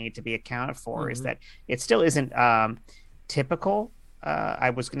I think need to be accounted for. Is Mhm. that it still isn't typical. I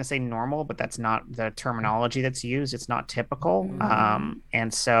was going to say normal, but that's not the terminology that's used. It's not typical,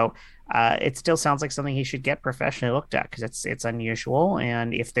 and so it still sounds like something he should get professionally looked at because it's unusual.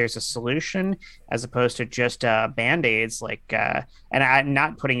 And if there's a solution, as opposed to just band-aids, like and I'm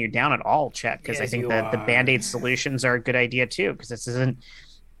not putting you down at all, Chet, because I Yes, think you that the are. band-aid solutions are a good idea too. Because this isn't,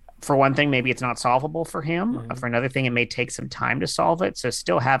 for one thing, maybe it's not solvable for him. Mhm. For another thing, it may take some time to solve it. So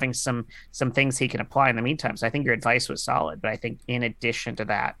still having some things he can apply in the meantime. So I think your advice was solid, but I think in addition to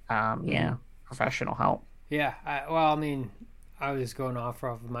that, yeah, professional help. Yeah, well, I mean, I was just going off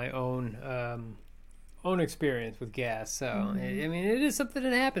of my own experience with gas. So I mean, it is something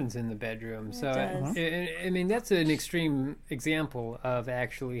that happens in the bedroom. So does. I mean, that's an extreme example of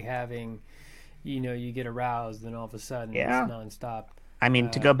actually having, you get aroused and all of a sudden Yeah. it's nonstop. I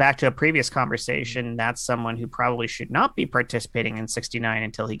mean, to go back to a previous conversation, that's someone who probably should not be participating in 69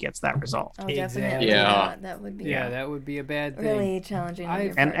 until he gets that result. Oh, Exactly. definitely. Yeah. That would be Yeah, that would be a bad thing. really challenging. with I've-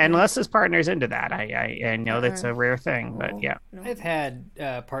 your And partner. unless his partner's into that, I know that's a rare thing, but Oh, yeah. no. I've had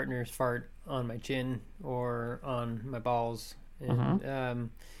partners fart on my chin or on my balls,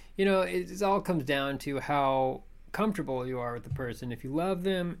 and it all comes down to how comfortable you are with the person. If you love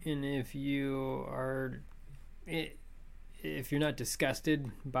them, and if you're not disgusted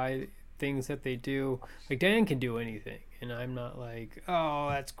by things that they do, like Dan can do anything, and I'm not like, oh,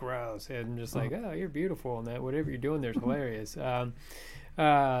 that's gross. And I'm just like, oh, you're beautiful, and that whatever you're doing there's hilarious.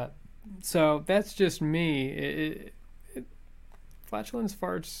 So that's just me. Flatulence,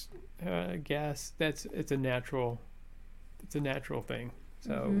 farts, gas. It's a natural thing.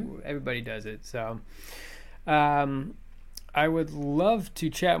 So everybody does it. So I would love to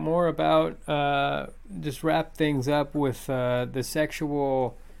chat more about just wrap things up with the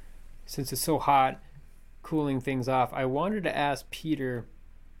sexual, since it's so hot, cooling things off. I wanted to ask Peter,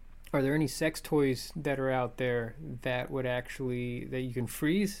 are there any sex toys that are out there that would actually, that you can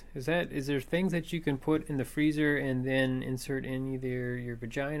freeze? Is there things that you can put in the freezer and then insert in either your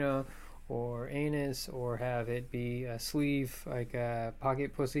vagina or anus, or have it be a sleeve, like a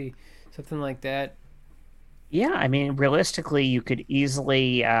pocket pussy, something like that? Yeah, I mean, realistically, you could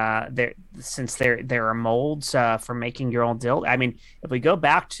easily since there are molds for making your own dildo. I mean, if we go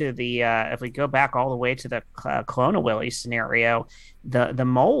back all the way to the Kelowna Willy scenario, the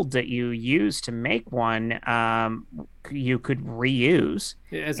mold that you use to make one, you could reuse.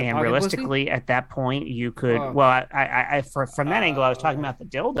 As a And pocket realistically, at that point, you could. Oh. Well, from that angle, I was talking about the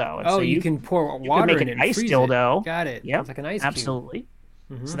dildo. And pussy? Oh, so you can pour you water could make in an it and ice freeze dildo. it. Got it. Yep, It's like an ice cube. absolutely.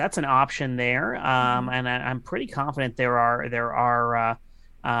 Mhm. So that's an option there, and I'm pretty confident there are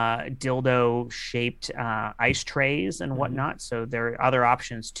dildo shaped ice trays and whatnot. So there are other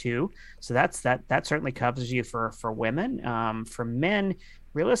options too. So that certainly covers you for women. For men,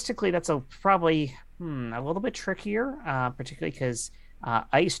 realistically, that's probably a little bit trickier, particularly because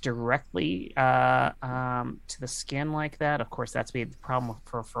ice directly to the skin like that. Of course, that's be the problem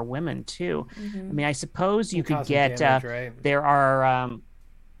for women too. I mean, I suppose you Can could cause some get damage, right? there are.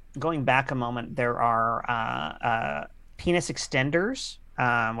 Going back a moment, there are penis extenders,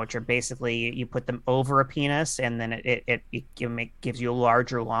 which are basically you put them over a penis, and then it gives you a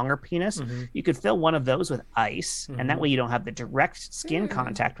larger, longer penis. You could fill one of those with ice, and that way you don't have the direct skin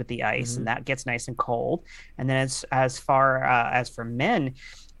contact with the ice, and that gets nice and cold. And then as far as for men,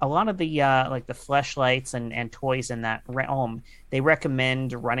 a lot of the like the fleshlights and toys in that realm, they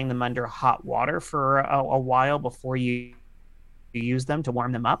recommend running them under hot water for a while before you use them to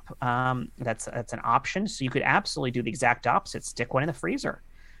warm them up. That's an option. So you could absolutely do the exact opposite. Stick one in the freezer.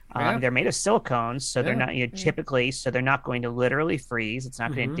 Yeah. They're made of silicones, so they're Yeah. not typically, so they're not going to literally freeze. It's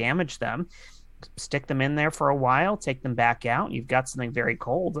not going to damage them. Stick them in there for a while, take them back out. You've got something very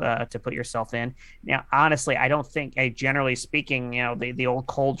cold to put yourself in. Now, honestly, I don't think, generally speaking, the old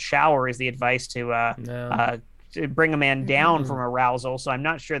cold shower is the advice to bring a man down from arousal. So I'm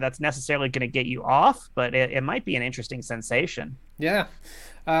not sure that's necessarily going to get you off, but it might be an interesting sensation. Yeah.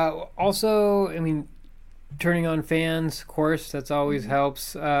 Also, I mean, turning on fans, of course, that's always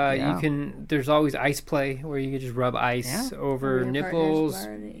helps. There's always ice play where you can just rub ice over Your partner's nipples.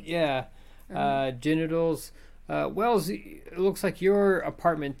 already- Yeah. Genitals. Wells, it looks like your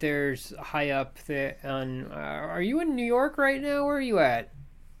apartment there's high up there on, are you in New York right now? Where are you at?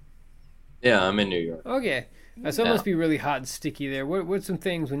 Yeah, I'm in New York. Okay. So it Yeah. must be really hot and sticky there. What's some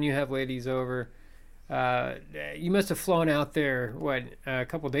things when you have ladies over? You must have flown out there, a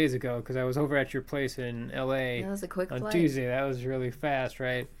couple days ago, because I was over at your place in L.A. That was a quick on flight. Tuesday. That was really fast,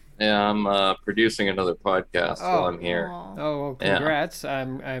 right? Yeah, I'm producing another podcast while I'm here. Aw. Oh, well, Yeah. congrats.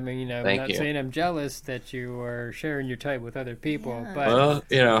 I'm Thank not you. saying I'm jealous that you are sharing your type with other people, Yeah. but Well,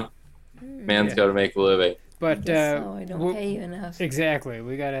 man's Yeah. got to make a living. but So I don't we'll- pay you enough. exactly,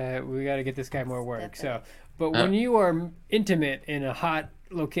 we gotta get this guy more work. So, Definitely. but when you are intimate in a hot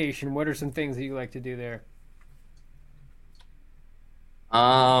location, what are some things that you like to do there?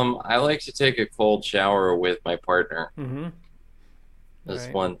 I like to take a cold shower with my partner. Mm-hmm. That's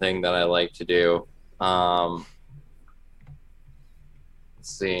Right. one thing that I like to do. Let's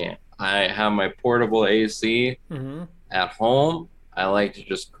see. I have my portable AC Mm-hmm. at home. I like to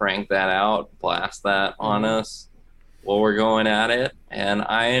just crank that out, blast that on Mhm. us while we're going at it. And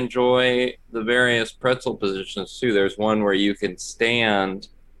I enjoy the various pretzel positions too. There's one where you can stand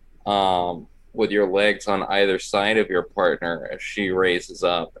with your legs on either side of your partner as she raises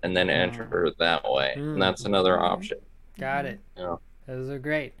up and then enter that way. Mm. And that's another option. Got it. Yeah. Those are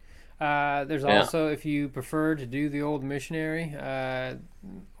great. There's Yeah. also, if you prefer to do the old missionary,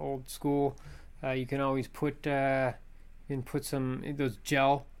 old school, you can always put some those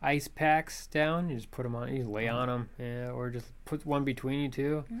gel ice packs down. You just put them on. You just lay on them, or just put one between you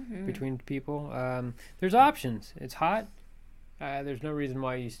two, between people. There's options. It's hot. There's no reason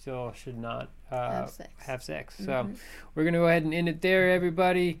why you still should not Have sex. So we're gonna go ahead and end it there,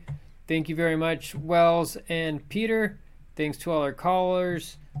 everybody. Thank you very much, Wells and Peter. Thanks to all our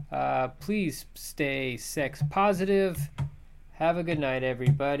callers. Please stay sex positive. Have a good night,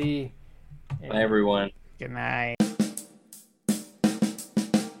 everybody. Bye, everyone. Good night.